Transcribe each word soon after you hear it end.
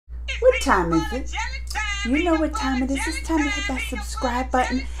What time is it? You know what time it is. It's time to hit that subscribe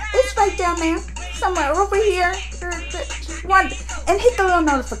button. It's right down there, somewhere over here. And hit the little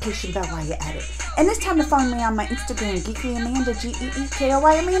notification bell while you're at it. And it's time to follow me on my Instagram, Geekly Amanda,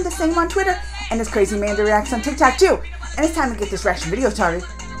 Geekoy Amanda, same on Twitter. And it's Crazy Amanda Reacts on TikTok too. And it's time to get this reaction video started.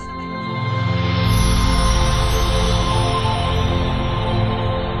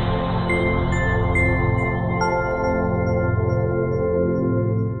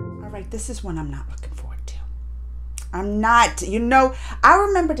 This is one I'm not looking forward to. I'm not. You know, I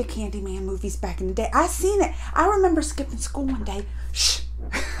remember the Candyman movies back in the day. I seen it. I remember skipping school one day. Shh.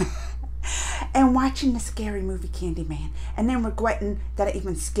 And watching the scary movie Candyman. And then regretting that I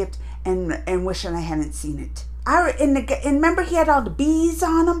even skipped and wishing I hadn't seen it. And remember he had all the bees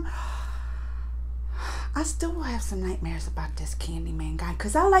on him. I still will have some nightmares about this Candyman guy.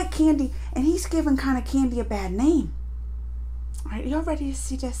 Because I like candy. And he's giving kind of candy a bad name. Alright, y'all ready to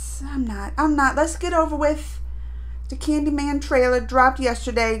see this? I'm not. Let's get over with. The Candyman trailer dropped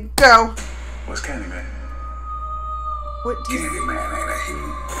yesterday. Go. What's Candyman? What do you... Candyman ain't a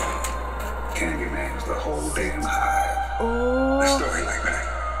human. Candyman is the whole damn hive. Oh. A story like that,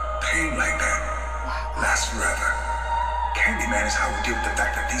 pain like that, lasts forever. Candyman is how we deal with the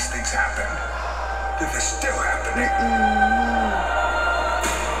fact that these things happen. That they're still happening.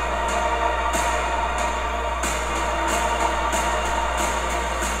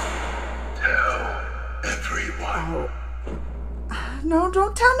 No,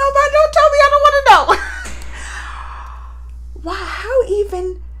 don't tell nobody. Don't tell me. I don't want to know. Why? How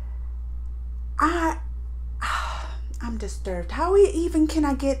even? I'm disturbed. How even can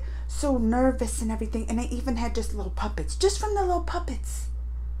I get so nervous and everything? And they even had just little puppets. Just from the little puppets.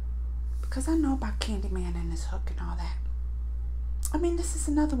 Because I know about Candyman and his hook and all that. I mean, this is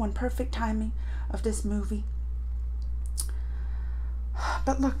another one. Perfect timing of this movie.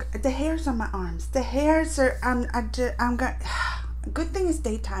 But look, the hairs on my arms. The hairs are. I'm going. Good thing it's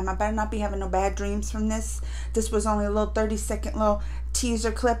daytime. I better not be having no bad dreams from this. This was only a little 30-second little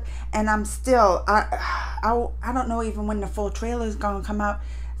teaser clip, and I'm still. I don't know even when the full trailer is gonna come out.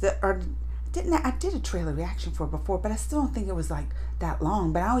 I did a trailer reaction for it before, but I still don't think it was like that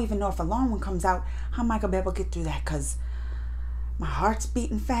long. But I don't even know if a long one comes out. How am I gonna be able to get through that? Cause my heart's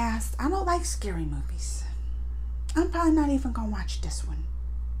beating fast. I don't like scary movies. I'm probably not even gonna watch this one.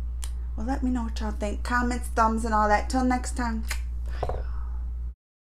 Well, let me know what y'all think. Comments, thumbs, and all that. Till next time.